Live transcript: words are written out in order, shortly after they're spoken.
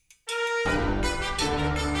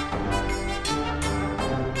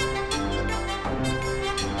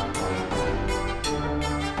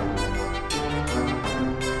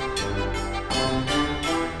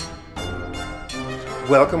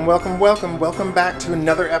Welcome back to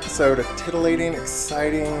another episode of titillating,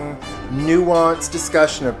 exciting, nuanced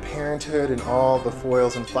discussion of parenthood and all the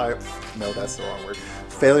foils and no, that's the wrong word.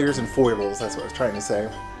 Failures and foibles, that's what I was trying to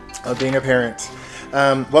say, of being a parent.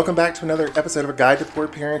 Welcome back to another episode of A Guide to Poor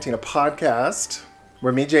Parenting, a podcast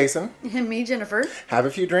where me, Jason. And me, Jennifer. Have a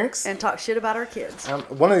few drinks. And talk shit about our kids.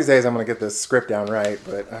 One of these days I'm going to get this script down right,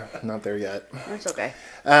 but I'm not there yet. That's okay.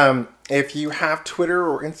 If you have Twitter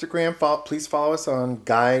or Instagram, please follow us on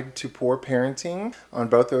Guide to Poor Parenting. On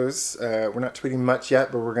both those, we're not tweeting much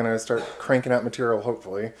yet, but we're going to start cranking out material,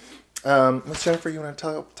 hopefully. Miss Jennifer, you want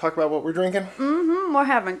to talk about what we're drinking? Mm-hmm. We're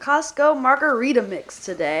having Costco margarita mix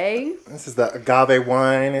today. This is the agave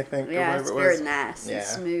wine, I think. Yeah, it's very nice and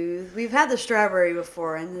smooth. We've had the strawberry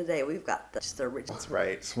before, and today we've got just the original. That's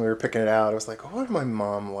right. So when we were picking it out, I was like, what would my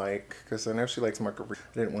mom like? Because I know she likes margarita.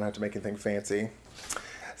 I didn't want to have to make anything fancy.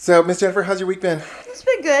 So, Miss Jennifer, how's your week been? It's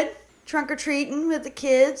been good. Trunk or treating with the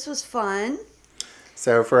kids was fun.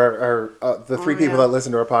 So for the three people that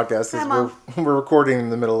listen to our podcast, we're recording in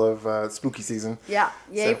the middle of spooky season. Yeah,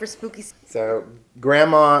 yay for spooky season. So my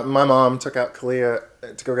mom took out Kalia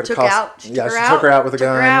to go get a costume. She took her out with a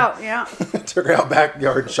gun. Took her out, yeah. Took her out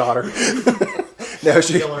backyard and shot her. No,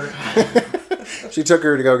 she took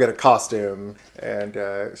her to go get a costume, and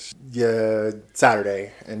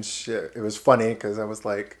Saturday, and it was funny because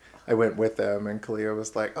I went with them, and Kalia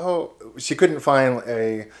was like, oh, she couldn't find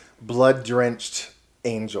a blood-drenched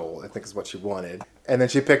angel, I think is what she wanted. And then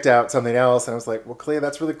she picked out something else, and I was like, well, Kalia,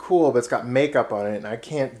 that's really cool, but it's got makeup on it, and I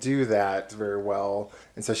can't do that very well.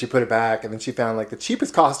 And so she put it back, and then she found the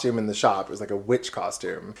cheapest costume in the shop. It was a witch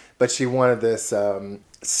costume. But she wanted this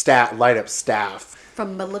light-up staff.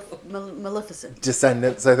 From Maleficent.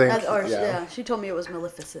 Descendants, I think. Yeah, she told me it was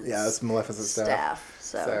Maleficent. Yeah, it's Maleficent staff.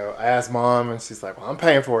 So I asked Mom, and she's like, well, I'm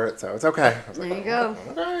paying for it, so it's okay. There you go.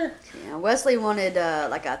 Okay. Yeah, Wesley wanted a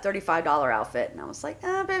 $35 outfit, and I was like,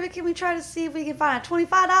 baby, can we try to see if we can find a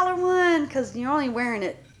 $25 one? Because you're only wearing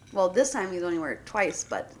it, well, this time he's only wearing it twice,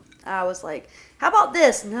 but I was like, how about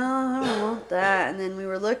this? No, I don't want that. And then we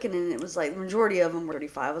were looking, and it was the majority of them were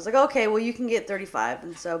 35. I was like, okay, well, you can get 35.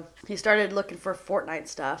 And so he started looking for Fortnite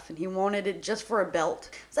stuff, and he wanted it just for a belt.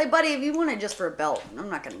 It's like, buddy, if you want it just for a belt, I'm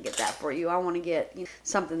not going to get that for you. I want to get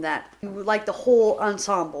something that you like the whole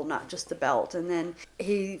ensemble, not just the belt. And then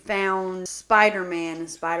he found Spider-Man, and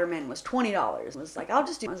Spider-Man was $20. I was like, I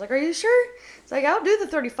was like, are you sure? It's like, I'll do the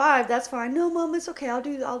 35. That's fine. No, Mom, it's okay. I'll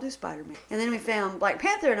do Spider-Man. And then we found Black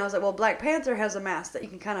Panther, and I was like, well, Black Panther has a mask that you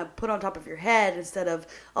can kind of put on top of your head instead of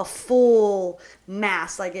a full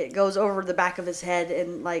mask. It goes over the back of his head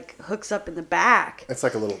and hooks up in the back. It's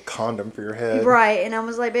like a little condom for your head. Right. And I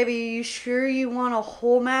was like, baby, are you sure you want a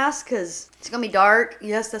whole mask? Because it's going to be dark.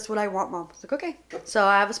 Yes, that's what I want, Mom. I was like, okay. So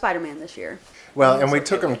I have a Spider-Man this year. Well, and we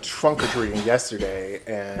took him trunk or treating yesterday,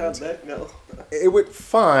 and how'd that go? It went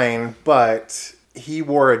fine, but he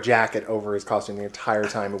wore a jacket over his costume the entire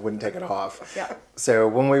time and wouldn't take it off. Yeah. So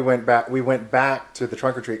when we went back to the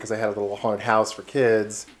trunk or treat because I had a little haunted house for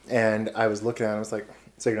kids, and I was looking at him, I was like,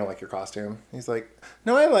 so you don't like your costume? He's like,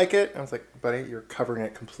 no, I like it. I was like, buddy, you're covering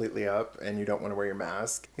it completely up and you don't want to wear your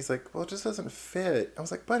mask. He's like, well, it just doesn't fit. I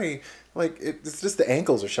was like, buddy, it's just the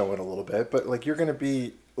ankles are showing a little bit, but you're going to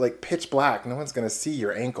be pitch black. No one's going to see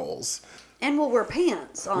your ankles. And we'll wear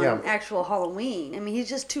pants on actual Halloween. I mean, he's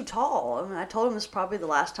just too tall. I mean, I told him it's probably the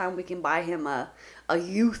last time we can buy him a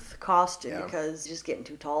youth costume because he's just getting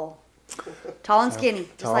too tall. Tall and skinny,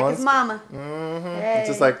 just like his mama. Mm-hmm. Hey. It's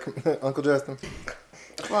just like Uncle Justin.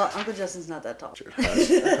 Well, Uncle Justin's not that tall.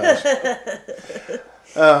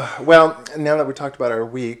 Well, now that we talked about our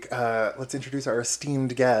week, let's introduce our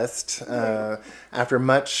esteemed guest. After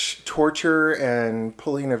much torture and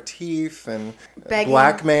pulling of teeth and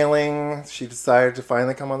blackmailing, she decided to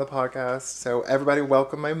finally come on the podcast. So everybody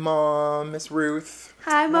welcome my mom, Miss Ruth.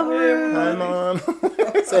 Hi, Mama Ruth. Hi, Mom.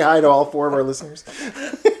 Say hi to all 4 of our listeners.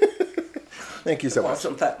 Thank you so much.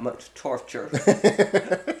 Wasn't that much torture.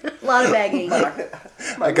 A lot of begging.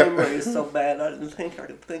 My memory is so bad, I didn't think I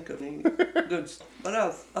could think of any good. But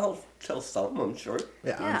I'll tell some, I'm sure.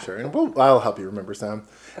 Yeah, I'm sure. And I'll help you remember some.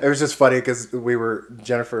 It was just funny because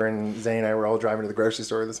Jennifer and Zane and I were all driving to the grocery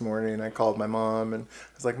store this morning, and I called my mom, and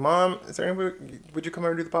I was like, Mom, is there anybody, would you come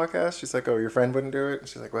over and do the podcast? She's like, oh, your friend wouldn't do it? And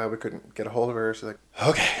she's like, well, we couldn't get a hold of her. She's like,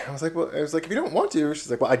 okay. I was like, if you don't want to.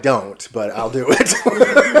 She's like, well, I don't, but I'll do it.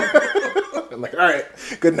 I'm like, all right,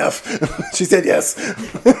 good enough. She said yes.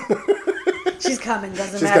 She's coming.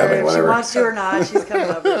 Doesn't She's matter coming, if whatever. she wants to or not. She's coming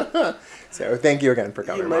over. So thank you again for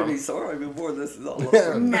coming, You may Mom. be sorry before this is all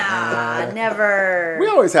over. Nah, never. We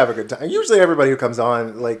always have a good time. Usually everybody who comes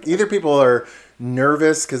on, like, either people are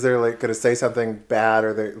nervous because they're like going to say something bad,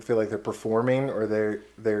 or they feel like they're performing, or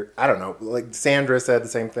they're I don't know. Like Sandra said the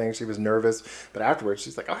same thing. She was nervous, but afterwards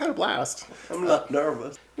she's like, I had a blast. I'm not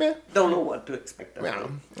nervous. Yeah. Don't know what to expect. Yeah.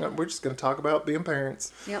 We're just going to talk about being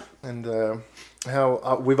parents. Yep. And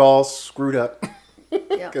how we've all screwed up.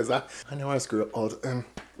 Yep. Because I know I screw up all the time.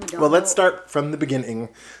 don't Well, let's know. start from the beginning.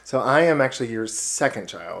 So I am actually your second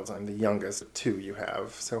child. I'm the youngest of two you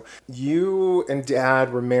have. So you and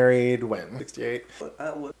Dad were married when? 68?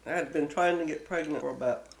 I had been trying to get pregnant for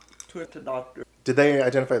about 2 to doctor. Did they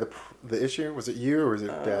identify the issue? Was it you or was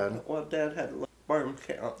it Dad? Well, Dad had a low sperm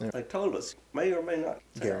count. Yeah. They told us may or may not.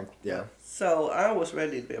 Yeah. So I was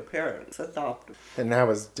ready to be a parent. It's adopted. And how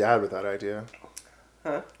was Dad with that idea?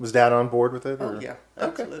 Huh? Was Dad on board with it? Oh, or? yeah.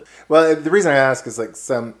 Okay. Absolutely. Well, the reason I ask is like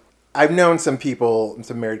I've known some people,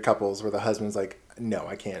 some married couples where the husband's like, no,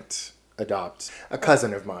 I can't adopt. A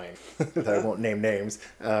cousin of mine, that I won't name names,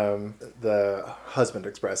 the husband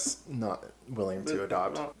expressed not willing to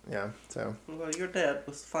adopt. Yeah, so. Well, your dad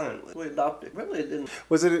was fine. We adopted. Really didn't.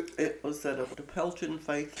 Was it that of the Pelgian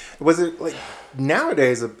faith? Was it like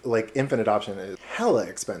nowadays? Like infant adoption is hella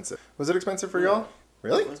expensive. Was it expensive for y'all?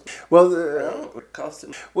 Really? Well, Well, it cost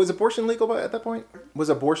him. was abortion legal at that point? Was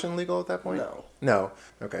abortion legal at that point? No. No.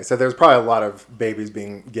 Okay, so there's probably a lot of babies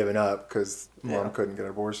being given up because mom Yeah. couldn't get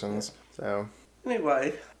abortions. So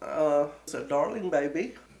Anyway, it's a darling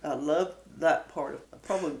baby. I love that part.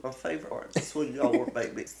 Probably my favorite part is when y'all were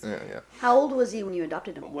babies. yeah. How old was he when you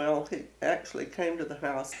adopted him? Well, he actually came to the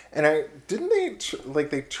house. And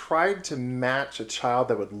they tried to match a child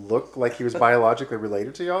that would look like he was biologically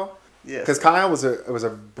related to y'all. Yes. Because Kyle was a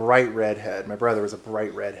bright redhead. My brother was a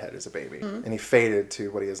bright redhead as a baby, and he faded to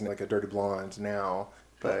what he is like a dirty blonde now.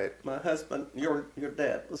 But My husband, your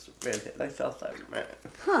dad was a redhead. They felt that man.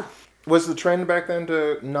 Huh. was the trend back then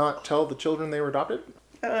to not tell the children they were adopted?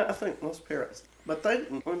 I think most parents. But they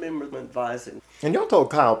didn't remember them advising. And y'all told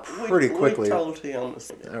Kyle pretty quickly. We told him.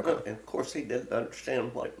 Okay. And of course, he didn't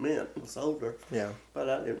understand what it meant. He was older. Yeah. But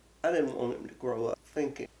I didn't want him to grow up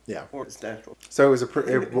thinking. Yeah. Or it's natural. So it was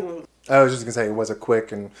I was just gonna say it was a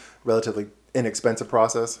quick and relatively inexpensive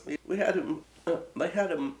process. We had him. They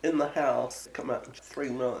had him in the house. Come out in 3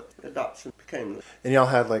 months. Adoption became. And y'all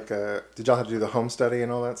had did y'all have to do the home study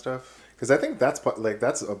and all that stuff? Because I think that's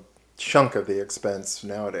a chunk of the expense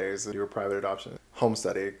nowadays. To do a private adoption home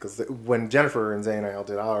study. Because when Jennifer and Zane and I all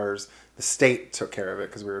did ours, the state took care of it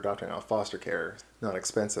because we were adopting out of foster care. Not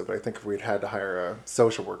expensive, but I think if we'd had to hire a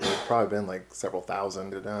social worker, it'd probably been like several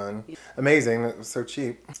thousand to done. Amazing, it was so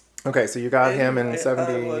cheap. Okay, so you got him in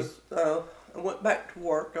 70. I went back to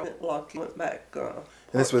work. I went back. And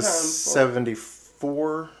this was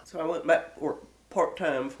 74. So I went back to work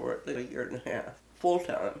part-time for at least a year and a half,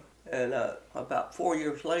 full-time. And about 4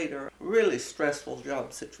 years later, really stressful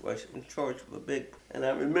job situation in charge of a big, and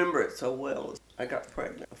I remember it so well. I got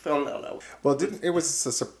pregnant. I found out I was. Well, it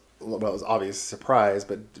was obvious surprise,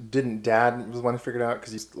 but didn't Dad was the one who figured it out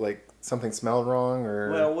because something smelled wrong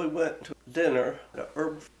or? Well, we went to dinner at a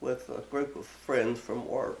herb with a group of friends from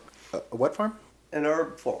work. A what farm? An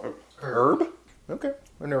herb farm. Herb? Okay.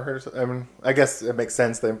 I've never heard of it. I mean, I guess it makes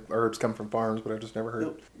sense that herbs come from farms, but I've just never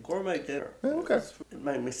heard. Gourmet dinner. Oh, okay. It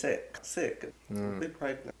made me sick. Be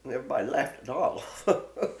pregnant. And everybody laughed it off.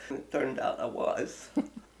 It turned out I was.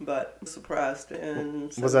 But surprised in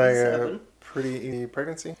 77. Was I a pretty easy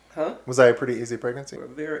pregnancy? Huh? Was I a pretty easy pregnancy? A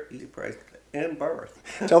very easy pregnancy. And birth.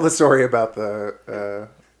 Tell the story about the...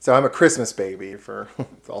 so I'm a Christmas baby for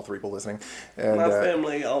all three people listening. And, My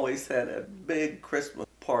family always had a big Christmas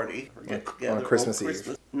party or get together on Christmas Eve.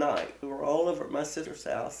 Christmas night. We were all over at my sister's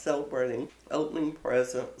house celebrating, opening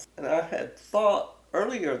presents, and I had thought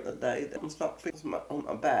earlier in the day that I was not feeling on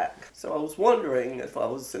my back. So I was wondering if I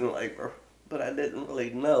was in labor, but I didn't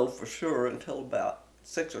really know for sure until about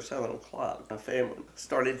 6 or 7 o'clock. My family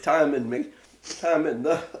started timing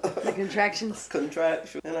the contractions.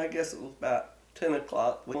 contraction, and I guess it was about 10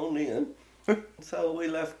 o'clock. We went in. So we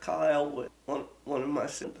left Kyle with one of my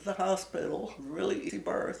sons to the hospital. Really easy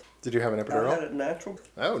birth. Did you have an I epidural? had a natural.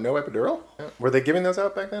 Oh, no epidural? Yeah. Were they giving those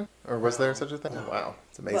out back then? Or was there such a thing? Oh, wow.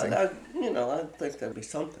 It's amazing. But I think that'd be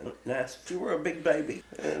something. Nasty. You were a big baby.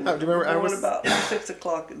 And Oh, do you remember I was about 6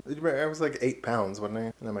 o'clock. Did you remember, I was like 8 pounds, wasn't I?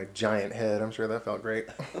 And then my giant head. I'm sure that felt great.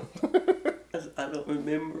 I don't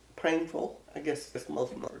remember painful. I guess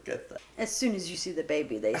most of them forget that. As soon as you see the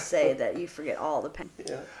baby, they say that you forget all the pain.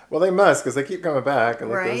 Yeah. Well, they must, because they keep coming back. And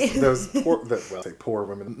like Right. those poor, I say poor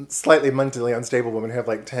women, slightly mentally unstable women have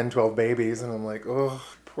like 10, 12 babies. And I'm like, oh,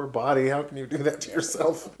 poor body. How can you do that to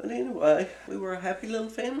yourself? But anyway, we were a happy little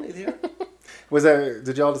family there.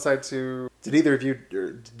 Did y'all decide to, did either of you,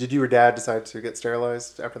 or did you or Dad decide to get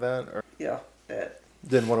sterilized after that? Or Yeah, Dad.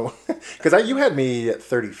 didn't want to, because you had me at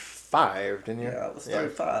 35, didn't you? Yeah, I was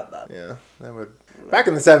 35 by then. Yeah, that would. Back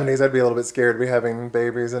in the 70s, I'd be a little bit scared to be having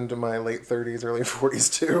babies into my late 30s, early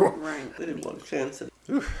 40s too. Right. We didn't want a chance at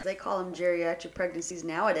They call them geriatric pregnancies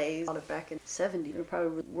nowadays. Called it back in the 70s. They were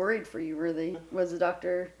probably worried for you, were they? Was the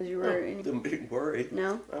doctor, because you were any... Didn't be worried.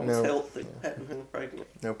 No? I was No. healthy, hadn't been pregnant.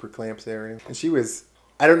 No preeclampsia or anything. And she was,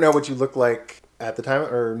 I don't know what you look like at the time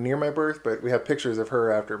or near my birth, but we have pictures of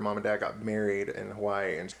her after Mom and Dad got married in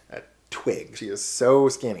Hawaii, and a twig. She is so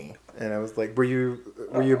skinny. And I was like, were you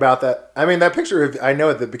about that? I mean, that picture of, I know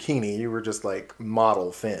at the bikini, you were just like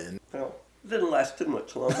model thin. Well, it didn't last too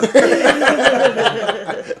much longer.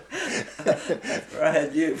 After I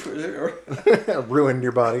had you for sure. Ruined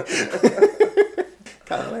your body.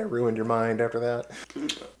 Kyle, I ruined your mind after that.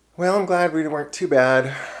 Well, I'm glad we weren't too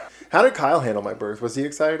bad. How did Kyle handle my birth? Was he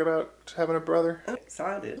excited about having a brother? I'm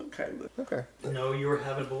excited. Okay, but Okay. No, you were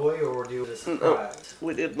having a boy, or were you just no, surprised?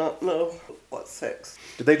 we did not know what sex.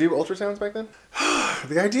 Did they do ultrasounds back then?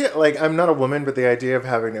 The idea, like, I'm not a woman, but the idea of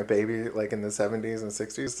having a baby, like, in the 70s and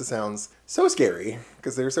 60s sounds so scary,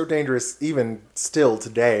 because they're so dangerous even still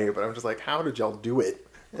today, but I'm just like, how did y'all do it?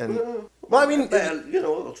 And, well, I mean... Bad, it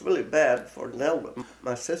was really bad for Nelda,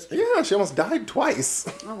 my sister. Yeah, she almost died twice.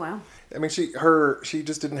 Oh, wow. I mean, she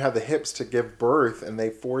just didn't have the hips to give birth, and they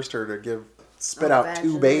forced her to spit out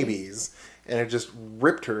two vaginally. babies, and it just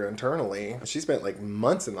ripped her internally. She spent like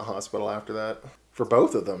months in the hospital after that for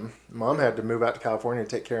both of them. Mom had to move out to California to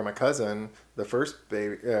take care of my cousin, the first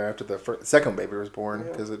baby, after the second baby was born,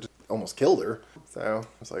 because it just almost killed her. So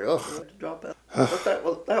I was like, I ugh. had to drop out.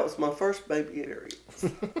 But that was my first baby Eric.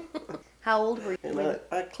 How old were you? And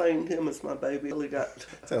I claimed him as my baby till he got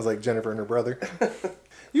Sounds like Jennifer and her brother.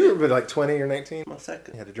 You were like 20 or 19? my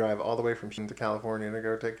second. You had to drive all the way from Houston to California to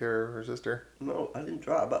go take care of her sister. No, I didn't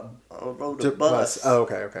drive. I rode a bus. Oh,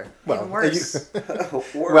 okay. Well, Even worse.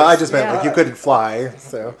 Worse. well, I just meant Yeah. like you couldn't fly,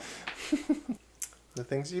 so the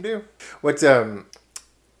things you do. What I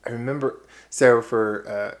remember. So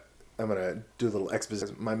for I'm gonna do a little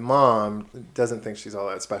exposition. My mom doesn't think she's all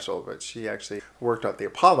that special, but she actually worked on the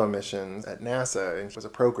Apollo missions at NASA and was a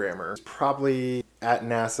programmer. Probably at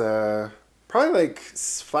NASA. Probably like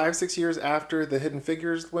 5-6 years after the Hidden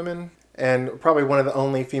Figures women, and probably one of the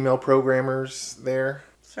only female programmers there.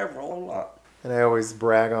 Several, a lot. And I always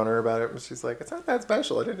brag on her about it, but she's like, it's not that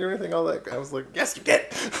special. I didn't do anything all that. I was like, yes, you did.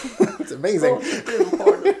 It's amazing. Well, you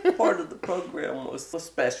did part of the program was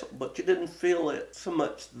special, but you didn't feel it so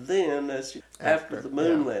much then as after the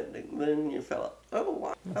moon landing. Then you felt, oh,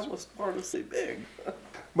 wow, that was part of so big.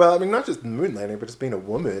 Well, I mean, not just the moon landing, but just being a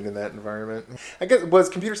woman in that environment. I guess, was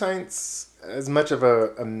computer science as much of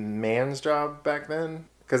a man's job back then?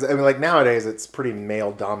 Because, I mean, like, nowadays, it's pretty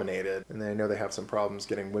male-dominated. And I know they have some problems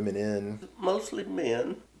getting women in. Mostly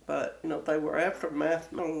men, but, they were after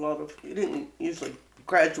math. Not a lot of, you didn't usually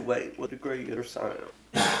graduate with a degree or science.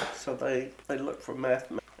 So they looked for math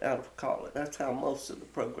out of college. That's how most of the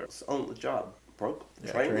programs on the job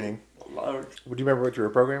training. Large Would you remember what you were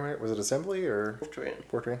programming? Was it assembly or training.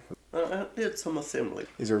 Fortran? I did some assembly.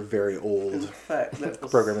 These are very In old fact, that was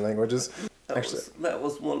programming languages. that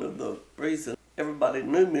was one of the reasons everybody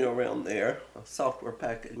knew me around there. A software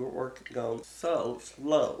package we were working on so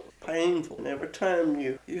slow, painful. And every time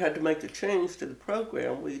you had to make a change to the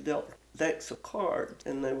program, we dealt with decks of cards,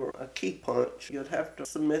 and they were a key punch. You'd have to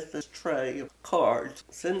submit this tray of cards,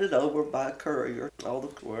 send it over by courier, all the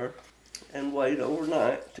courier, and wait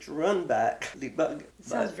overnight to run back, debug it.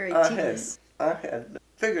 Sounds very I tedious. had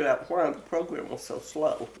figured out why the program was so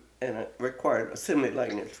slow, and it required assembly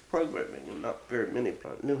language programming, and not very many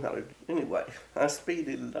people knew how to do it. Anyway, I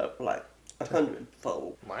speeded it up like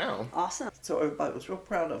 100-fold. Wow. Awesome. So everybody was real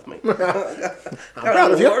proud of me. I'm Got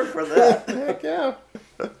proud an of you. award for that. Heck yeah.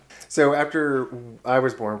 So after I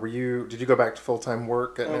was born, did you go back to full-time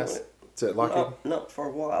work at Lockheed? Not for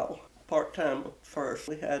a while. Part-time first.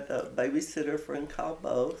 We had a babysitter friend called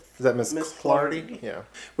both. Is that Miss Miss Clardy? Clardy. Yeah.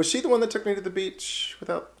 Was she the one that took me to the beach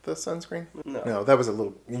without the sunscreen? No. No, that was a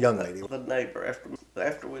little young lady. The neighbor,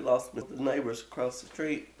 after we lost the neighbors across the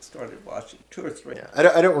street, started watching 2 or 3. Yeah,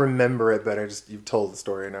 I don't remember it, but you've told the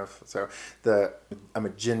story enough. So I'm a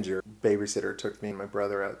ginger. Babysitter took me and my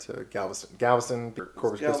brother out to Galveston,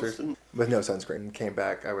 Corpus Christi, with no sunscreen. And came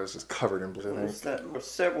back, I was just covered in blue. There were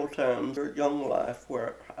several times in your young life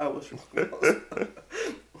where I was,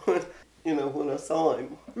 when I saw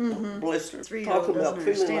him, blisters, talking about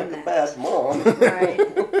feeling like a bad mom. Right.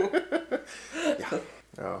 Yeah.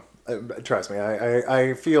 Oh, trust me,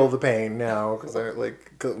 I feel the pain now because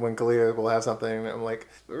when Kalia will have something, I'm like,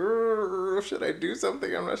 should I do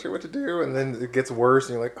something? I'm not sure what to do, and then it gets worse,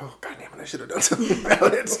 and you're like, oh god damn it, I should have done something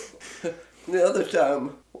about it. The other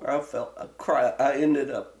time where I felt a cry, I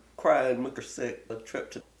ended up crying with her sick. A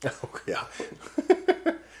trip to. Oh yeah.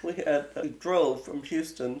 We drove from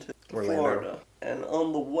Houston to Orlando. Florida, and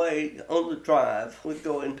on the drive, we'd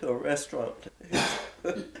go into a restaurant.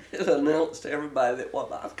 It announced to everybody that,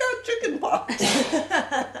 well, I've got chicken pox.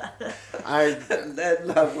 And Dad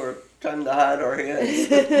and I were trying to hide our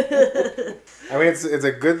heads. I mean, it's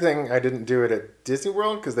a good thing I didn't do it at Disney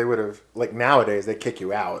World because they would have, like nowadays, they kick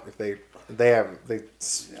you out if they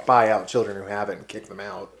spy out children who haven't and kick them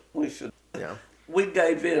out. We should. Yeah. We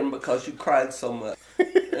gave in because you cried so much,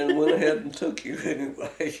 and went ahead and took you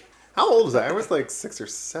anyway. How old was I? I was like 6 or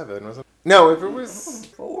 7, wasn't it? No, if it was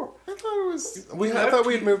 4. I thought it was. I thought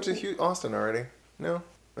we'd moved to Austin already. No.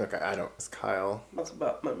 Okay, I don't. It's Kyle. That's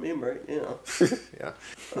about my memory, Yeah.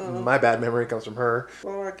 My bad memory comes from her.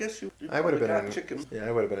 Well, I guess you I would have been in chicken. Yeah,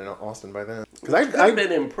 I would have been in Austin by then. Because I've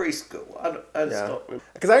been in preschool. I just don't remember.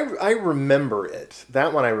 Because I remember it.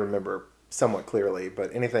 That one I remember somewhat clearly,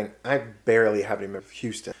 but I barely have any memory of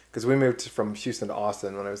Houston. Because we moved from Houston to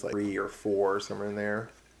Austin when I was like 3 or 4, somewhere in there.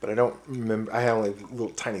 But I don't remember. I had only little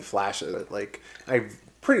tiny flashes. Like I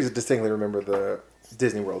pretty distinctly remember the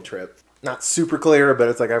Disney World trip. Not super clear, but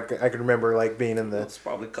it's like I can remember like being in the. It's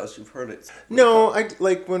probably because you've heard it. No, I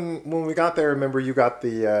like when we got there. Remember, you got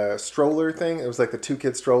the stroller thing. It was like the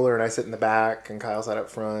 2-kid stroller, and I sit in the back, and Kyle sat up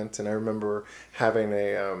front. And I remember having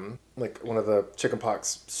a like one of the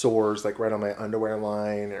chickenpox sores like right on my underwear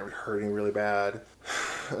line, and it was hurting really bad.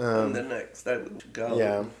 And the next day we go.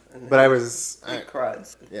 Yeah, but I cried.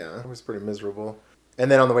 Yeah, it was pretty miserable. And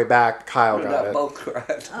then on the way back, Kyle got it. Both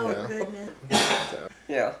cried. Oh, Yeah. goodness. So,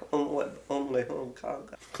 Yeah, on the way home, Kyle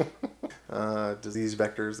got it. disease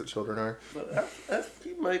vectors that children are. But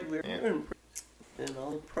you made me in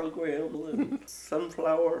all the program, the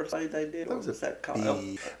sunflower say they did. What was that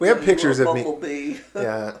called? We have pictures of me. Bumblebee.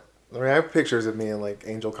 Yeah, I have pictures of me in like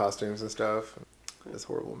angel costumes and stuff. This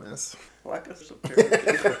horrible mess. Like us a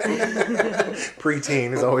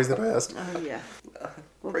Preteen is always the best. Oh, yeah.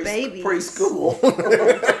 Well, babies. Preschool.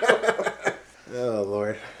 Oh,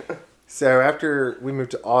 Lord. So after we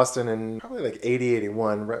moved to Austin in probably like 80,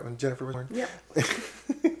 81, right when Jennifer was born. Yep.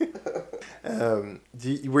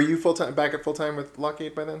 Were you back at full-time with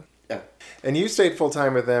Lockheed by then? Yeah. And you stayed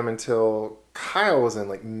full-time with them until Kyle was in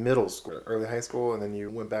like middle school, early high school, and then you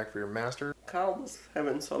went back for your master? Kyle was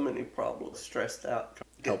having so many problems, stressed out, trying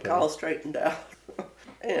to Help get him. Kyle straightened out,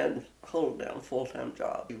 and hold down a full-time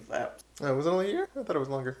job. Oh, was it only a year? I thought it was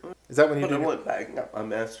longer. Is that when you But I did it? went back and got my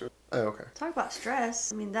master's. Oh, okay. Talk about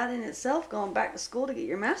stress. I mean, that in itself, going back to school to get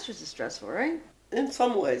your master's is stressful, right? In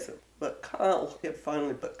some ways, but Kyle had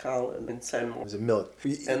finally put Kyle in San It Marcos. was a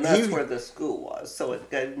military. And that's where the school was, so it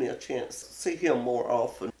gave me a chance to see him more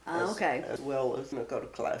often. Okay. As well as go to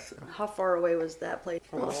classes. How far away was that place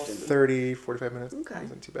from Austin? 30, 45 minutes. Okay. It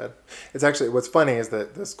wasn't too bad. It's actually, what's funny is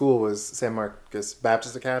that the school was San Marcos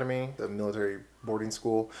Baptist Academy, the military boarding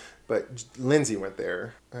school, but Lindsay went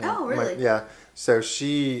there. Oh, really? Yeah. So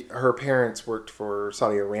her parents worked for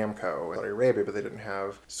Saudi Aramco in Saudi Arabia, but they didn't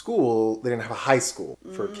have a high school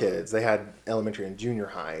for kids. They had elementary and junior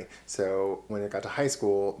high. So when it got to high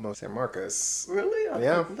school, most San Marcos. Really? I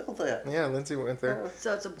didn't know that. Yeah, Lindsay went there.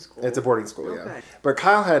 So it's a school. It's a boarding school, Okay. yeah. But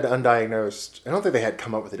Kyle had undiagnosed. I don't think they had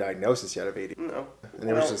come up with a diagnosis yet of AD. No. And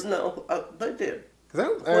it was just. No, they did.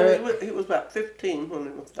 He was about 15 when he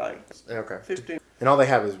was diagnosed. Okay. 15. And all they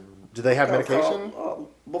have is. Do they have medication?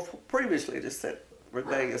 Previously, they said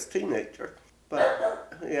rebellious teenager,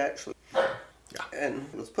 but he actually. Yeah.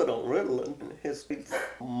 And was put on Ritalin, and his speech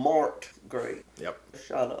marked grade. Yep.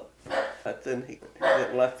 Shot up. But then he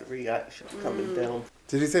didn't like the reaction coming down.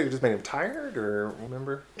 Did he say it just made him tired, or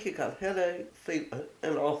remember? He got headache, fever,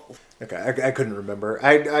 and awful. Okay, I couldn't remember.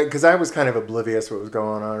 Because I was kind of oblivious to what was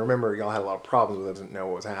going on. I remember y'all had a lot of problems with it, didn't know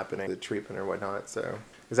what was happening, the treatment or whatnot. So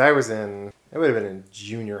Because I would have been in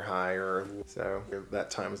junior high, or so that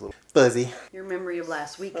time was a little fuzzy. Your memory of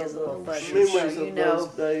last week is a little fuzzy. Memories So of those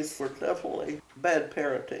days were definitely bad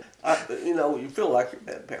parenting. You feel like you're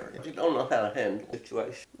bad parent. You don't know how to handle the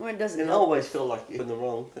situation. Well, it doesn't You help. always feel like you're doing the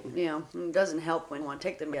wrong thing. It doesn't help when you want to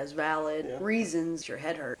take them as valid reasons. Your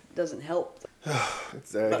head hurt. It doesn't help.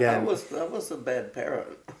 It's, But again, I was a bad parent.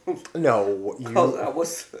 no, you.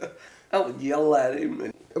 Because I would yell at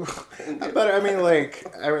him. But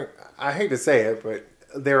I hate to say it, but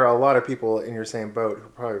there are a lot of people in your same boat who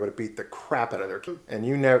probably would have beat the crap out of their kids. And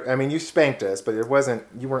you spanked us, but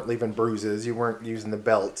you weren't leaving bruises. You weren't using the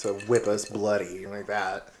belt to whip us bloody like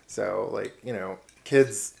that. So,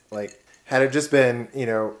 kids, had it just been,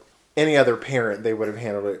 any other parent, they would have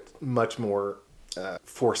handled it much more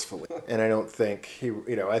forcefully. And I don't think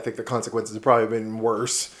I think the consequences have probably been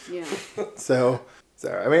worse. Yeah. So,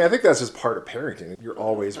 I think that's just part of parenting. You're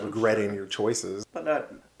always regretting your choices. But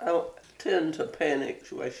I don't tend to panic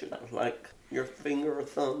situations like your finger or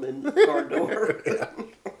thumb in the car door.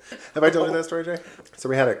 Have I told you that story, Jay? So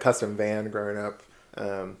we had a custom van growing up.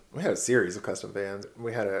 We had a series of custom vans.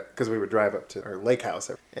 Because we would drive up to our lake house.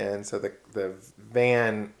 And so the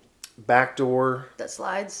van back door. That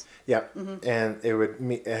slides. Yeah. Mm-hmm. And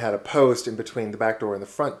it had a post in between the back door and the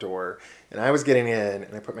front door. And I was getting in,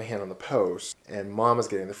 and I put my hand on the post, and Mom was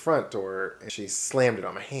getting in the front door, and she slammed it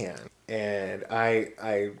on my hand. And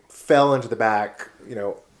I fell into the back,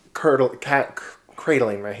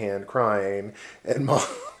 cradling my hand, crying, and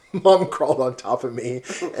Mom crawled on top of me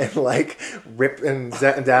and ripped, and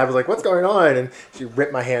Dad was like, "What's going on?" And she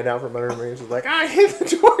ripped my hand out from under me, and she was like, "I hit the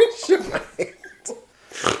door and shook my hand."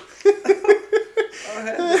 I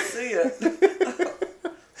had to see it.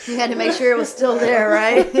 You had to make sure it was still there,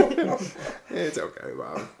 right? It's okay,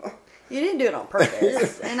 Mom. You didn't do it on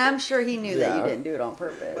purpose. And I'm sure he knew that you didn't do it on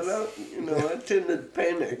purpose. But I tend to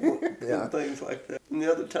panic when things like that. And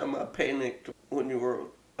the other time I panicked when you were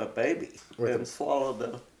a baby and swallowed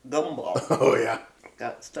a gumball. Oh, yeah.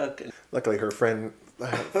 Got stuck in. Luckily, her friend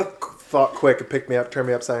thought quick and picked me up, turned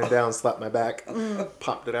me upside down, slapped my back,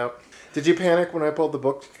 popped it out. Did you panic when I pulled the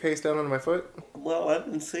bookcase down on my foot? Well, I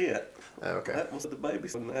didn't see it. Oh, okay. That was the baby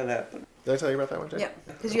when that happened. Did I tell you about that one, Jay? Yeah,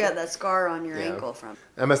 because you had that scar on your ankle from.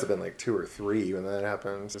 I must have been 2 or 3 when that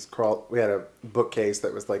happened. We had a bookcase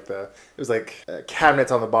that was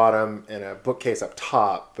cabinets on the bottom and a bookcase up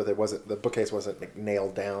top, but the bookcase wasn't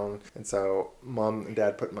nailed down. And so Mom and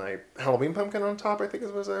Dad put my Halloween pumpkin on top, I think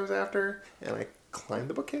is what I was after, and I climbed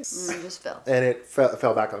the bookcase. It just fell. And it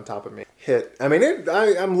fell back on top of me.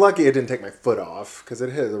 I'm lucky it didn't take my foot off, because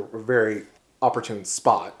it hit a very opportune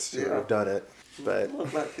spot to have done it. But It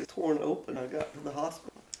looked like it torn open. I got to the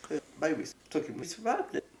hospital. The baby took him. He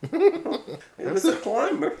survived it. He was a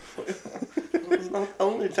climber. It was not the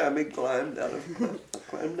only time he climbed out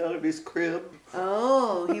of his crib.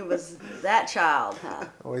 Oh, he was that child, huh?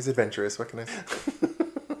 always adventurous. What can I say?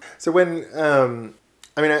 So when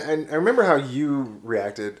I remember how you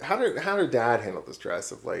reacted. How did Dad handle the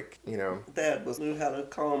stress of Dad knew how to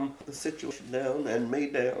calm the situation down and me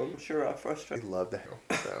down. I'm sure I He frustrated. loved the hell,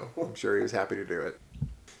 so I'm sure he was happy to do it.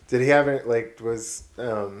 Did he have any was I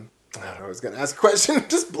don't know, I was gonna ask a question,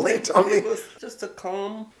 just blinked on He me. was just a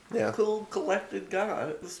calm, cool, collected guy.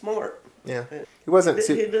 He was smart. Yeah, he wasn't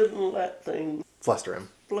He didn't let things fluster him.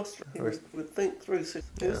 fluster. He would think through.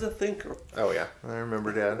 He was a thinker. Oh yeah, I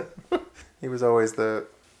remember Dad. He was always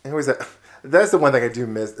that's the one thing I do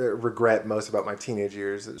regret most about my teenage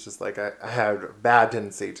years. It's just I had a bad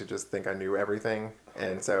tendency to just think I knew everything,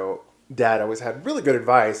 and so Dad always had really good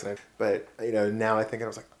advice. But now I think I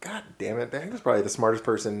was like, God damn it, he was probably the smartest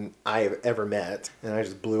person I have ever met, and I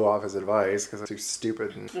just blew off his advice because I'm too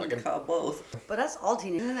stupid and fucking. Call both. But that's all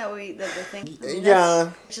teenagers. Isn't that the thing? Yeah.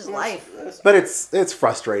 It's just life. But it's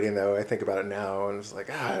frustrating though. I think about it now, and it's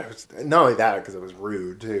not only that because it was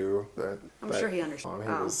rude too. I'm sure he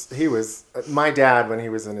understands. He was my dad when he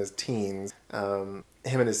was in his teens.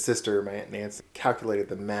 Him and his sister, my Aunt Nancy, calculated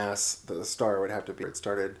the mass that the star would have to be. It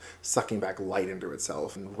started sucking back light into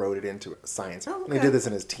itself and wrote it into science. Oh, okay. And he did this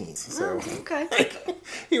in his teens. So okay. I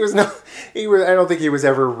don't think he was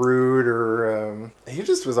ever rude or he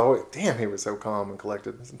just was always. Damn, he was so calm and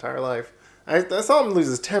collected his entire life. I saw him lose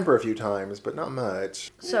his temper a few times, but not much.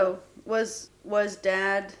 So was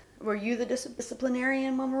Dad? Were you the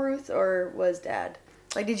disciplinarian, Mama Ruth, or was Dad?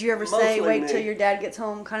 Did you ever say, Mostly wait me. till your dad gets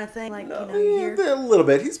home kind of thing? No. You're... A little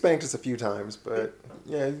bit. He spanked us a few times, but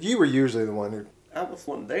yeah, you were usually the one who. I was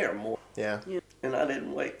one there more. Yeah. And I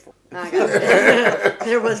didn't wait for it. I got it.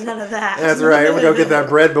 There was none of that. That's right. I'm going to go get that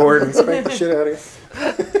breadboard and spank the shit out of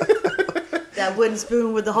you. That wooden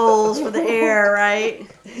spoon with the holes for the air, right?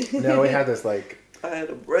 No, we had this I had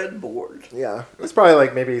a breadboard. Yeah, it was probably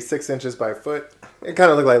like maybe 6 inches by a foot. It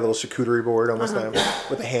kind of looked like a little charcuterie board almost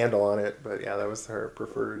with a handle on it. But yeah, that was her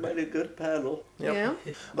preferred. Made a good paddle. Yep.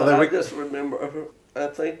 Yeah. But I just remember, I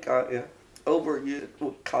think I overused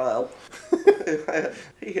with Kyle.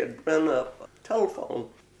 He had run up a telephone.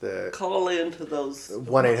 The Call into those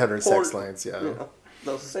 1-800 sex lines, yeah.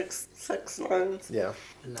 Those sex lines. Yeah.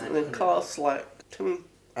 And it costs like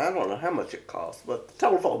I don't know how much it cost, but the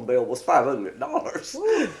telephone bill was $500.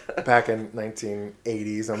 Back in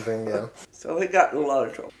 1980 something, yeah. So he got in a lot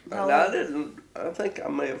of trouble. How And I think I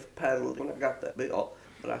may have paddled when I got that bill.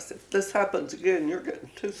 But I said, if this happens again, you're getting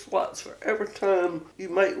 2 swats for every time you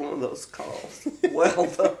make one of those calls. Well,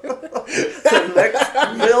 the next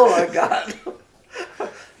bill I got,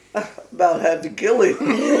 about had to kill him.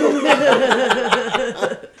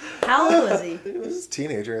 How old was he? He was a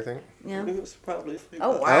teenager, I think. Yeah. He was probably...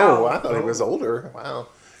 Oh, wow. Oh, I thought he was older. Wow.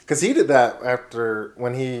 Because he did that after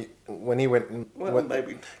when he went. Well,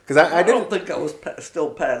 maybe. Because I don't didn't think I was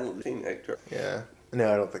still paddling as a teenager. Yeah.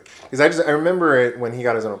 No, I don't think. Because I remember it when he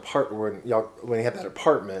got his own apartment. When he had that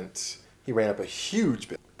apartment, he ran up a huge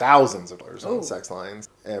bill, thousands of dollars on sex lines.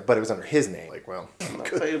 But it was under his name. Like, well, I'm not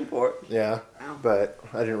paying for it. yeah. Wow. But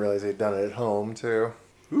I didn't realize he'd done it at home too.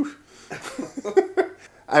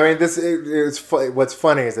 I mean, what's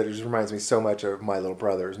funny is that it just reminds me so much of my little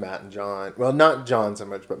brothers, Matt and John. Well, not John so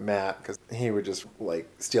much, but Matt, because he would just like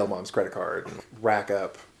steal mom's credit card and rack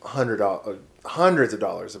up hundreds of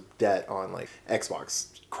dollars of debt on like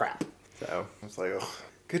Xbox crap. So I was like, oh,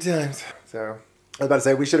 good times. So I was about to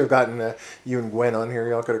say we should have gotten you and Gwen on here.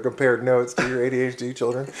 Y'all could have compared notes to your ADHD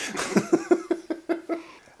children.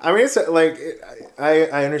 I mean, it's like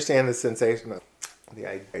I understand the sensation of the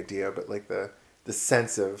idea, but like the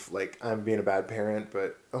sense of like I'm being a bad parent,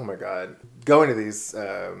 but oh my god, going to these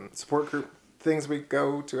support group things we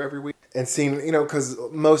go to every week and seeing, because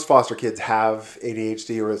most foster kids have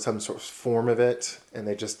ADHD or some sort of form of it, and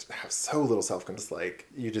they just have so little self-control. Like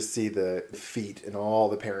you just see the feet in all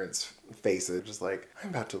the parents' faces, just like I'm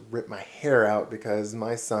about to rip my hair out because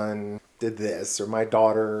my son did this or my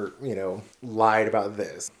daughter, lied about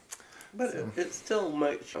this. But it still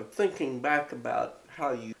makes you thinking back about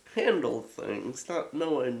how you handle things, not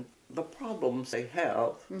knowing the problems they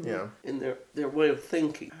have in their way of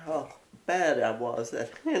thinking. How bad I was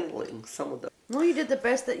at handling some of them. Well, you did the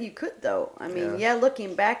best that you could, though. I mean,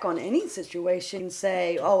 looking back on any situation,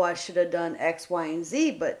 say, oh, I should have done X, Y, and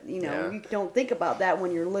Z, but, you don't think about that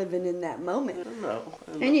when you're living in that moment. No.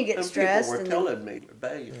 And you get stressed. People were telling me their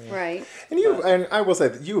value. Right. And I will say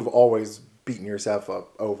that you've always beaten yourself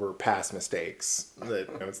up over past mistakes. That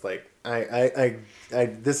it's like I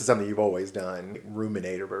this is something you've always done,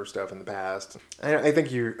 ruminate over stuff in the past. I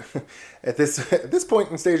think you at this point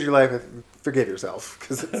in stage of your life, forgive yourself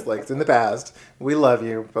because it's like it's in the past. We love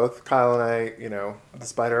you, both Kyle and I.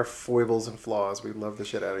 Despite our foibles and flaws, we love the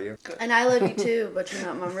shit out of you. And I love you too, but you're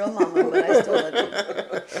not my real mama. But I still love you.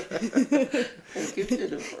 Thank you,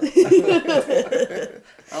 Jennifer.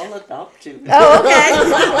 I'll adopt you. Oh,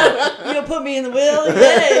 okay. You'll put me in the will?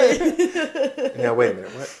 Yay. Now wait a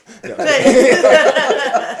minute. What? No.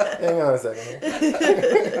 Hang on a second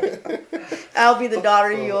here. I'll be the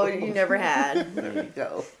daughter you never had. There you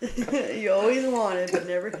go. You always wanted, but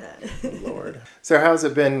never had. Lord. So how's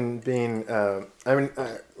it been being?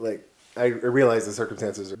 I realize the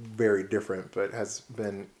circumstances are very different, but has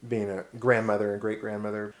been being a grandmother and great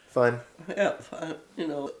grandmother fun? Yeah,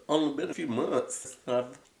 only been a few months.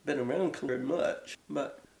 I've been around very much,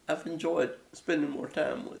 but I've enjoyed spending more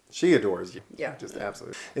time with. She adores you. Yeah. Just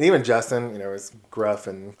absolutely. And even Justin, as gruff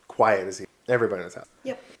and quiet as he. Everybody in his house.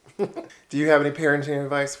 Yep. Do you have any parenting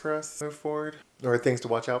advice for us to move forward, or things to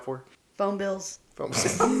watch out for? Phone bills.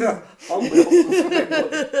 Yeah, phone bills.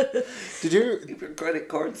 Did you Keep your credit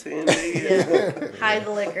cards handy. Hide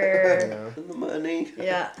the liquor. And the money.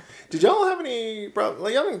 Yeah. Did y'all have any problem?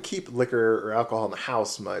 Like, y'all didn't keep liquor or alcohol in the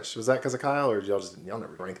house much. Was that because of Kyle, or did y'all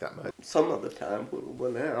never drank that much? Some of the time when we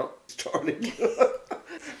went out, started.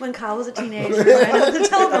 When Kyle was a teenager, I know the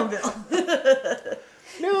telephone bill.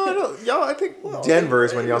 No, I don't. Y'all, I think Denver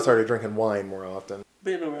is when y'all started drinking wine more often.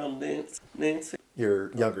 Being around Nancy.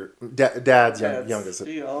 Your younger dad's youngest.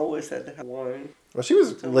 She always had to have wine. Well, she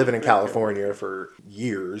was living in California for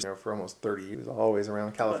years, for almost 30 years. Always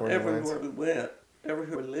around California. But everywhere we went,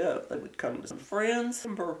 everywhere we lived, they would come to some friends. I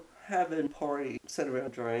remember having parties, sit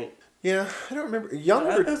around, drink. Yeah, I don't remember.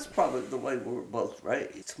 That's probably the way we were both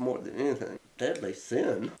raised, more than anything. Deadly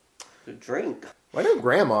sin to drink. Well, I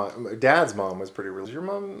know Dad's mom was pretty religious. Your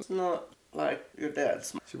mom? It's not like your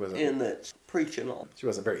dad's. She wasn't. In that preaching all. She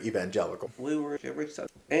wasn't very evangelical. We were every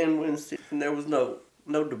Sunday and Wednesday, and there was no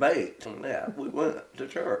no debate on that. We went to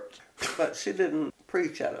church. But she didn't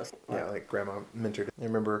preach at us. Yeah, like Grandma Minter.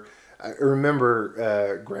 I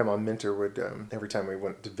remember Grandma Minter would, every time we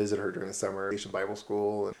went to visit her during the summer, Vacation Bible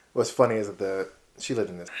School. And what's funny is that she lived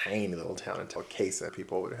in this tiny little town in Telcasa.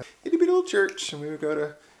 People would have itty bitty little church, and we would go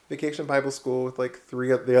to Vacation Bible School with like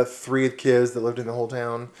three kids that lived in the whole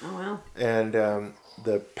town. Oh, wow. And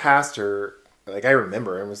the pastor, like I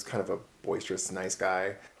remember him, was kind of a boisterous, nice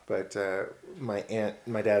guy. But my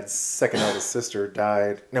dad's second eldest sister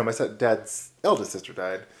died. No, my dad's eldest sister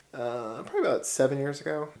died probably about 7 years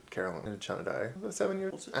ago. Carolyn and Chana died. Was it 7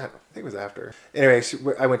 years? I don't know. I think it was after. Anyway,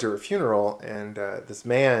 I went to her funeral, and this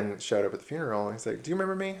man showed up at the funeral, and he's like, "Do you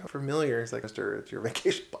remember me? I'm familiar." He's like, "Mister, it's your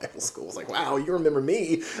Vacation Bible School." I was like, "Wow, you remember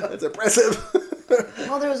me? That's impressive."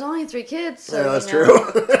 Well, there was only 3 kids, so yeah, that's true.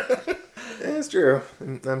 That's true.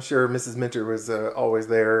 And I'm sure Mrs. Minter was always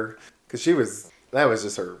there because that was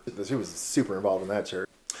just her. She was super involved in that church.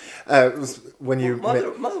 It was when you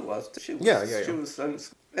mother was. She was. Yeah. She was,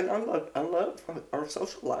 and I love our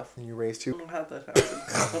social life. And you raised 2. I don't know how that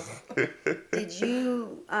happened. Did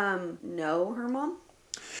you know her mom?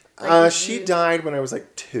 She died when I was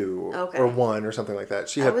like 2 or 1 or something like that.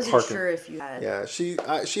 She had I wasn't sure if you had. Yeah, she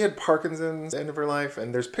had Parkinson's at the end of her life,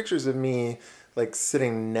 and there's pictures of me like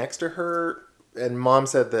sitting next to her, and Mom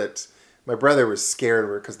said that my brother was scared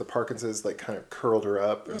of her because the Parkinson's like kind of curled her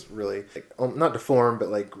up. It was really like, not deformed, but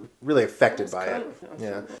like really affected by it.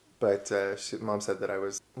 Yeah. But Mom said that I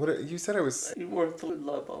was. What you said I was? You were the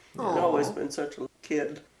love of. You've always been such a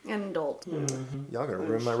kid. An adult. Mm-hmm. Y'all gonna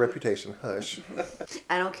ruin my reputation. Hush.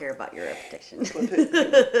 I don't care about your reputation. He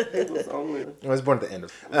was only. I was born at the end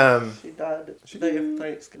of. She died at the day of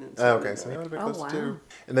Thanksgiving. Oh, okay, so I would have been close wow. to.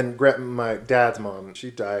 And then my dad's mom,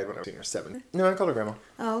 she died when I was 6 or 7. No, I called her Grandma.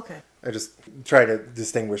 Oh, okay. I just try to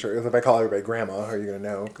distinguish her. If I call everybody Grandma, how are you going to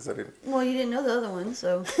know? Because I didn't. Well, you didn't know the other one,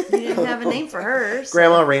 so you didn't have a name for her. So.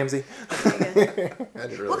 Grandma Ramsey. Okay. I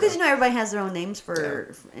didn't really Well, because everybody has their own names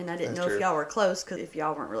for, and I didn't That's know true. if y'all were close, because if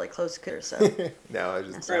y'all weren't really close, so. No, I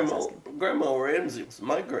just. That's what I was Grandma Ramsey was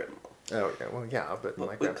my grandma. Oh, yeah, well, yeah, but my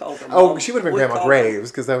We grandma. called her Oh, Mom. she would have been We Grandma called Graves,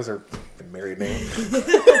 because that was her married name.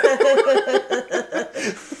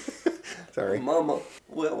 Sorry. Mama.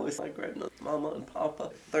 We always like grandma, Mama and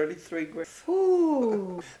Papa. 33 grand.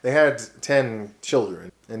 Ooh. They had 10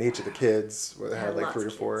 children, and each of the kids had like lots 3 or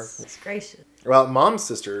of 4. kids. It's gracious. Well, Mom's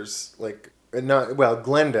sisters,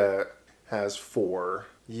 Glenda has 4.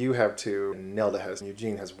 You have 2, and Nelda has, and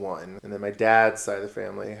Eugene has 1. And then my dad's side of the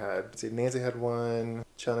family had, Nancy had 1,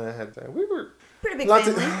 Chana had, we were Pretty big lots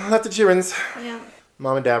family. Lots of childrens. Yeah.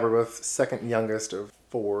 Mom and Dad were both second youngest of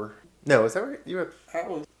 4. No, is that right? You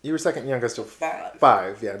were second youngest of 5.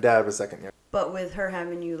 5. Yeah, Dad was second youngest. But with her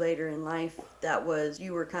having you later in life,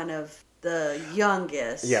 you were kind of the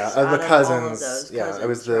youngest. Yeah, out of the all cousins. those Yeah, I was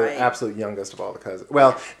cousins, the right? absolute youngest of all the cousins.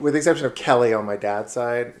 Well, with the exception of Kelly on my dad's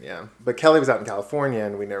side. Yeah, but Kelly was out in California,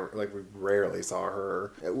 and we rarely saw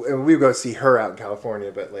her. We would go see her out in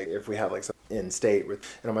California, but like if we had like some in state with,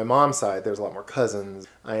 and on my mom's side, there's a lot more cousins.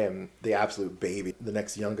 I am the absolute baby, the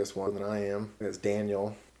next youngest one than I am. It's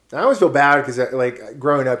Daniel. I always feel bad because, like,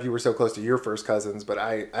 growing up, you were so close to your first cousins, but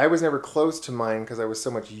I was never close to mine because I was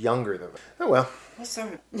so much younger than them. Oh, well. What's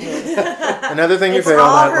that? Another thing you It's failed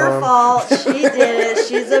all at, her Mom. fault. She did it.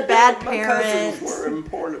 She's a bad My parent. cousins were an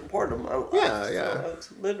important part of my life. Yeah. So I was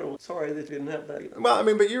literally sorry that you didn't have that. Well, I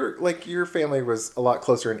mean, but your family was a lot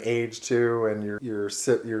closer in age, too, and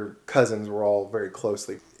your cousins were all very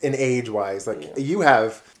closely in age-wise. Like, you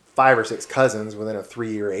have 5 or 6 cousins within a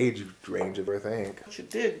 3-year age range of, I think. But you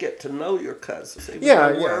did get to know your cousins. Even Yeah,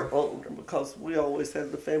 though yeah. we're older, because we always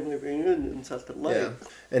had the family reunions at the lake. Yeah.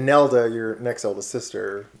 And Nelda, your next oldest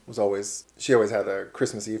sister, she always had a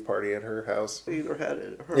Christmas Eve party at her house. We either had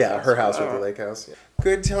it at her house. Her house or or the ours. lake house. Yeah.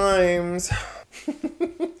 Good times.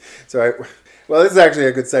 Well, this is actually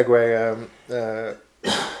a good segue.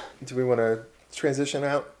 Do we want to transition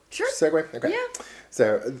out? Sure. Segue? Okay. Yeah.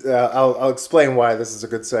 So I'll explain why this is a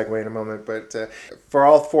good segue in a moment. But for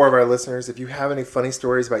all 4 of our listeners, if you have any funny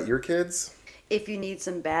stories about your kids, If you need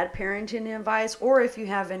some bad parenting advice, or if you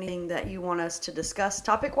have anything that you want us to discuss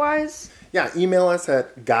topic-wise, yeah, email us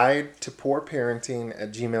at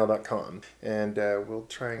guidetopoorparenting@gmail.com. And we'll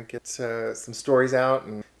try and get some stories out.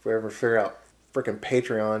 And if we ever figure out freaking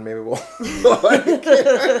Patreon, maybe we'll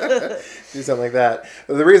do something like that.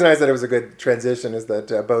 But the reason I said it was a good transition is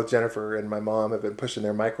that both Jennifer and my mom have been pushing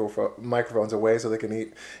their microphones away so they can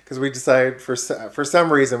eat. Because we decided, for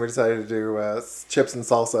some reason, we decided to do chips and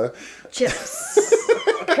salsa. chips.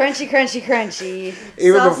 Crunchy, crunchy, crunchy.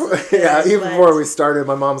 Even Salsa's good, even but- before we started,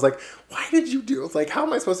 my mom's like, "Why did you do it? Like, how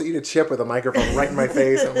am I supposed to eat a chip with a microphone right in my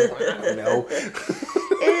face?" I'm like, "I don't know."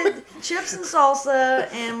 chips and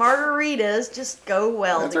salsa and margaritas just go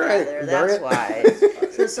well That's together. right. That's Darn why.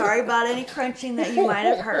 So sorry about any crunching that you might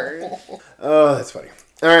have heard. Oh, that's funny.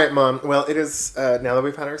 All right, Mom. Well, it is, now that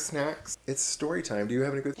we've had our snacks, it's story time. Do you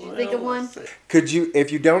have any good... Think of one? Could you,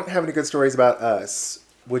 if you don't have any good stories about us,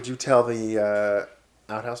 would you tell the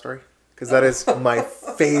outhouse story? Because that is my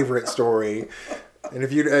favorite story. And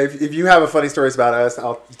if you have a funny stories about us,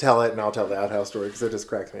 I'll tell it, and I'll tell the outhouse story because it just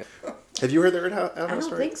cracks me up. Have you heard the outhouse story? I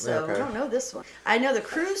don't think so. Okay. I don't know this one. I know the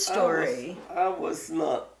cruise story. I was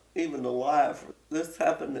not even alive. This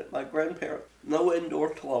happened at my grandparents. No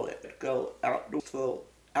indoor toilet. Go outdoor to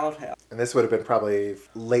outhouse. And this would have been probably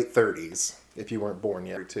late 30s if you weren't born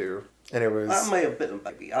yet, too. And it was... I may have been a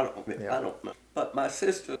baby. I don't know. Yeah. I don't know. But my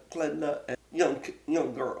sister, Glenda, a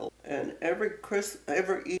young girl, and every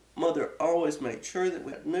mother always made sure that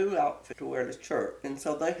we had a new outfit to wear to church. And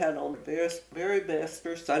so they had on the very best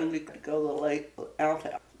for Sunday to go to the lake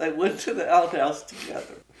outhouse. They went to the outhouse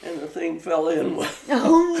together, and the thing fell in.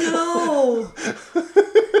 Oh no!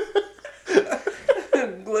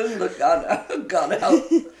 And Glenda got out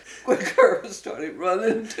quicker and started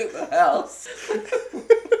running to the house,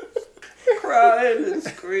 crying and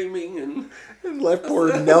screaming And left poor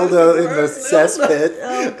Nelda in the cesspit.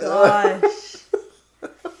 Oh gosh!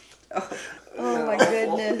 Oh my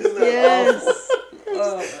goodness! Yes.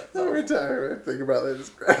 Oh, Every time I think about that, it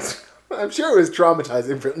just cracks. I'm sure it was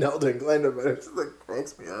traumatizing for Nelda and Glenda, but it just like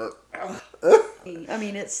cracks me up. I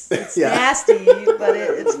mean, it's Yeah. nasty, but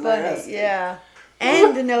it's funny. Nasty. Yeah.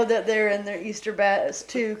 And to know that they're in their Easter bats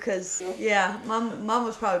too, because yeah, mom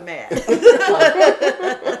was probably mad.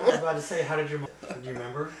 I was about to say, do you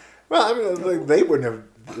remember? Well, I mean, like, they wouldn't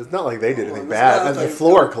have. It's not like they did anything it's bad. not And the like-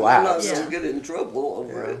 floor I'm collapsed. not Yeah. going to get in trouble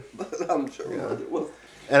over it, but I'm sure it was.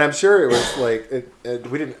 And I'm sure it was like they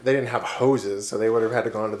didn't have hoses, so they would have had to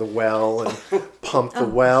go into the well and pump the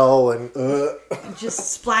well and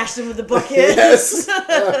Just splash them with the bucket. yes.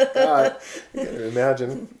 Oh, God, you can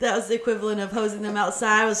imagine. That was the equivalent of hosing them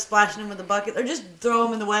outside, was splashing them with a bucket, or just throw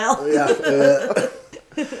them in the well. Yeah.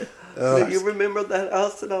 Do you remember that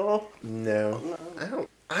house at all? No, I don't.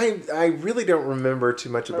 I really don't remember too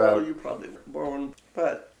much No, about. you probably weren't born,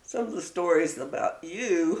 but some of the stories about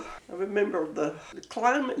you, I remember the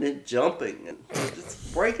climbing and jumping and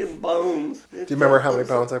just breaking bones. Do you remember how many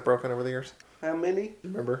bones I've broken over the years? How many? Do you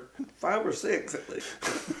remember? 5 or 6 at least.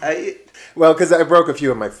 8. Well, because I broke a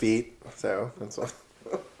few of my feet, so that's why.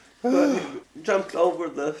 But you jumped over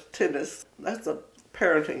the tennis. That's a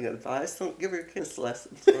parenting advice. Don't give your kids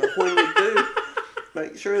lessons. Or when you do,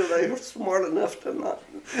 make sure they are smart enough to not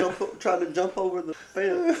try to jump over the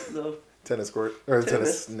fence. The Tennis court or the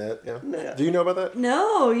tennis Tennis. net. Yeah. net. Do you know about that?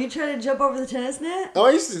 No, you try to jump over the tennis net? Oh,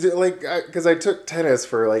 I used to do because I took tennis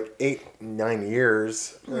for like 8-9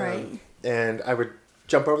 years. Right. And I would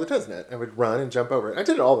jump over the tennis net. I would run and jump over it. I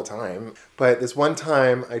did it all the time. But this one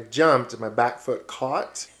time I jumped and my back foot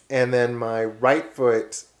caught. And then my right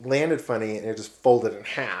foot landed funny and it just folded in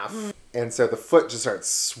half. And so the foot just started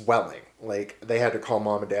swelling. Like they had to call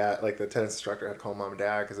mom and dad. Like the tennis instructor had to call mom and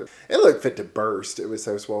dad because it looked fit to burst. It was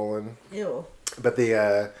so swollen. Ew. But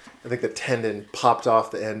I think the tendon popped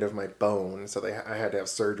off the end of my bone. So I had to have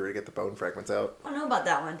surgery to get the bone fragments out. I don't know about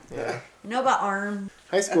that one. Yeah. I know about arm.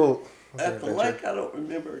 High school. was an At the adventure. lake, I don't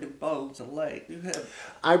remember the bones of the lake. You had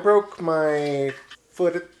I broke my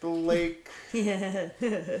foot at the lake. Yeah.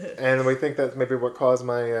 And we think that's maybe what caused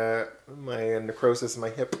my my necrosis in my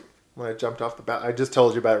hip when I jumped off the balcony. I just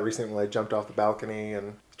told you about it recently when I jumped off the balcony and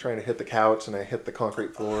was trying to hit the couch and I hit the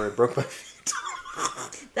concrete floor and broke my feet.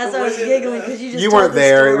 That's why I was giggling because you just You told weren't the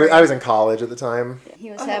there. story. I was in college at the time.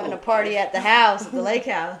 He was having a party at the house, at the lake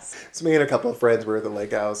house. So me and a couple of friends were at the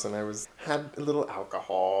lake house and I had a little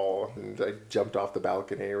alcohol and I jumped off the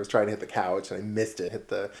balcony. I was trying to hit the couch and I missed it. Hit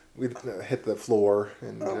the floor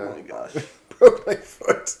and oh my gosh. broke my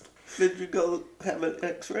foot. Did you go have an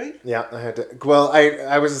X-ray? Yeah, I had to. Well,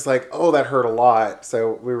 I was just like, oh, that hurt a lot.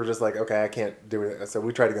 So we were just like, okay, I can't do it. So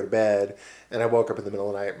we tried to go to bed, and I woke up in the middle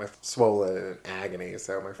of the night, my swollen in agony.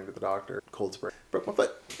 So my friend to the doctor, cold spray, broke my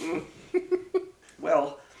foot.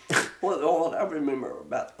 Well, what I remember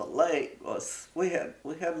about the lake was we had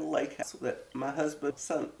a lake house that my husband's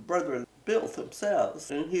brother built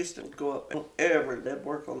themselves in Houston. Go up every day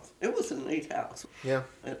work on. It was a neat house. Yeah,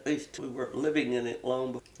 At least we were living in it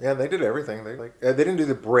long before. yeah, they did everything. They didn't do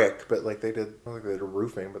the brick, but like they did. I don't think they did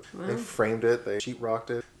roofing, but they framed it, they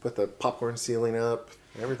sheetrocked it, put the popcorn ceiling up,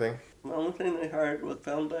 everything. The only thing they hired was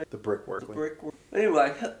foundation. The brickwork. The brickwork.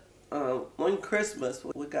 Anyway, one Christmas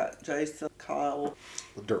we got Jason, Kyle,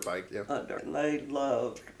 The dirt bike. Yeah. and they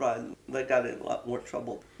loved riding they got in a lot more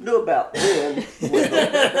trouble. Knew about then.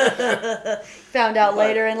 Found out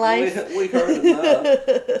later in life. We heard enough.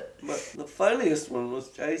 But the funniest one was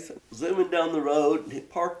Jason zooming down the road, and he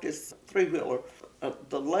parked his 3-wheeler.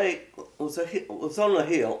 The lake was on a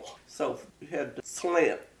hill, so he had to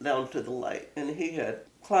slant down to the lake, and he had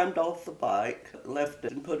climbed off the bike, left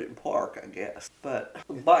it and put it in park, I guess. But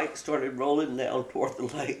the bike started rolling down toward the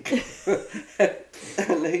lake.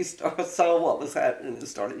 And he saw what was happening and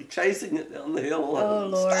started chasing it down the hill. Oh,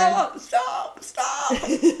 Lord. Stop.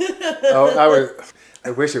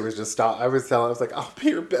 I wish it was just stop. I was like, I'll be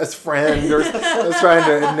your best friend. Or I was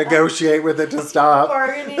trying to negotiate with it to stop.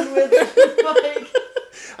 Bargaining with the bike.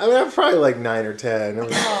 I mean, I'm probably like 9 or 10. It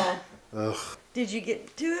was, ugh. Did you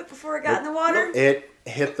get to it before it got in the water? It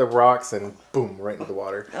hit the rocks and boom, right into the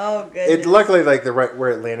water. Oh, goodness. It luckily, like the right where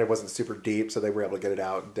it landed wasn't super deep, so they were able to get it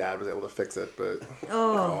out. Dad was able to fix it, but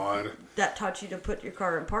God. That taught you to put your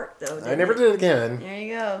car in park, though. I never did it again. There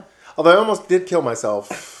you go. Although I almost did kill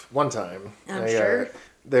myself one time. I'm sure.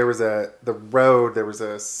 There was the road. There was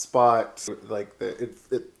a spot like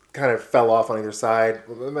it kind of fell off on either side,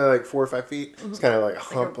 like 4 or 5 feet. It's kind of like a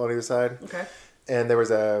hump on either side. Okay. And there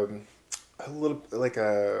was a little, like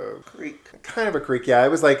a Creek. kind of a creek. Yeah, it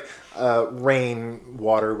was like rain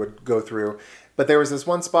water would go through. But there was this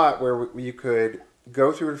one spot where you could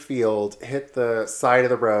go through a field, hit the side of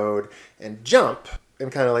the road, and jump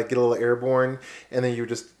and kind of like get a little airborne. And then you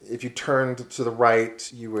just, if you turned to the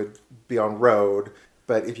right, you would be on road.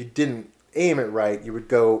 But if you didn't aim it right, you would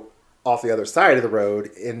go off the other side of the road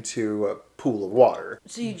into a pool of water.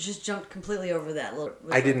 So you just jumped completely over that little...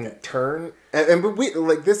 I didn't turn. But we,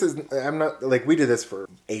 like, this is, I'm not, like, we did this for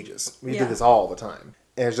ages. We did this all the time.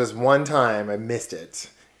 And it's just one time I missed it.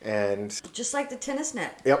 And... Just like the tennis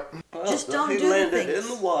net. Yep. Well, Just don't he do the landed things.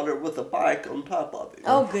 in the water with a bike on top of it.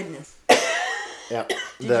 Oh, goodness. Yep.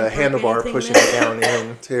 you The break handlebar anything pushing there? me down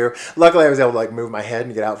in, too. Luckily, I was able to, like, move my head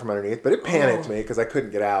and get out from underneath. But it panicked me because I couldn't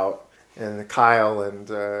get out. And Kyle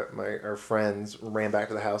and our friends ran back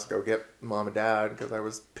to the house to go get Mom and Dad because I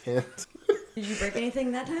was pinned. Did you break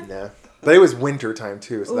anything that time? Nah. But it was winter time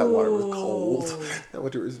too, so that water was cold. Ooh. That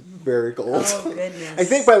winter was very cold. Oh, goodness. I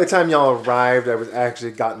think by the time y'all arrived, I was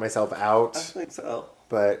actually gotten myself out. I think so.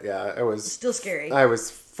 But yeah, it was Still scary. I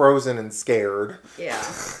was frozen and scared. Yeah.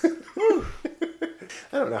 I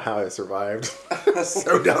don't know how I survived.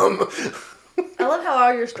 So dumb. I love how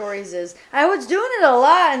all your stories is, I was doing it a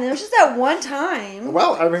lot, and it was just that one time.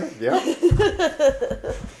 Well, I mean, yeah.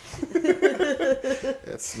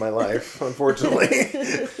 That's my life, unfortunately.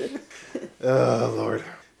 Oh, Lord.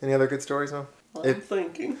 Any other good stories, Mom? I'm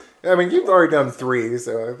thinking. I mean, you've already done 3,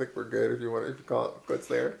 so I think we're good if you call it quits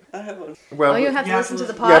there. I haven't. Well, Oh, you have to You have listen to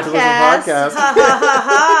to the you have to listen podcast. to the podcast. Ha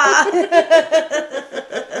ha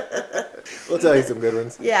ha We'll tell you some good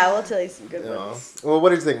ones. ha. Yeah, we'll tell you some good Yeah. ones. Well, what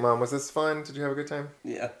did you think, Mom? Was this fun? Did you have a good time?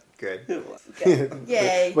 Yeah. Good. It was.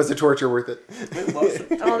 Yay. Was the torture worth it? It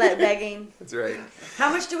wasn't. All that begging. That's right.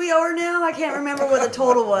 How much do we owe her now? I can't remember what the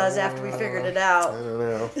total was after we figured it I out. don't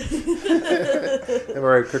know. I'm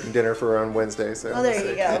already cooking dinner for her on Wednesday, so. Oh, there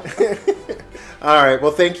you go. All right.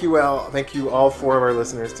 Well, thank you all. Thank you all 4 of our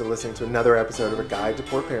listeners to listening to another episode of A Guide to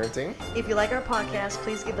Poor Parenting. If you like our podcast,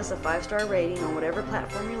 please give us a 5-star rating on whatever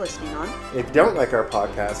platform you're listening on. If you don't like our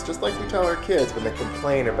podcast, just like we tell our kids when they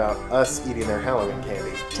complain about us eating their Halloween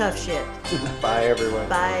candy. Tough shit. Bye, everyone.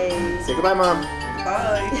 Bye. Say goodbye, Mom.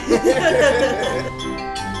 Bye.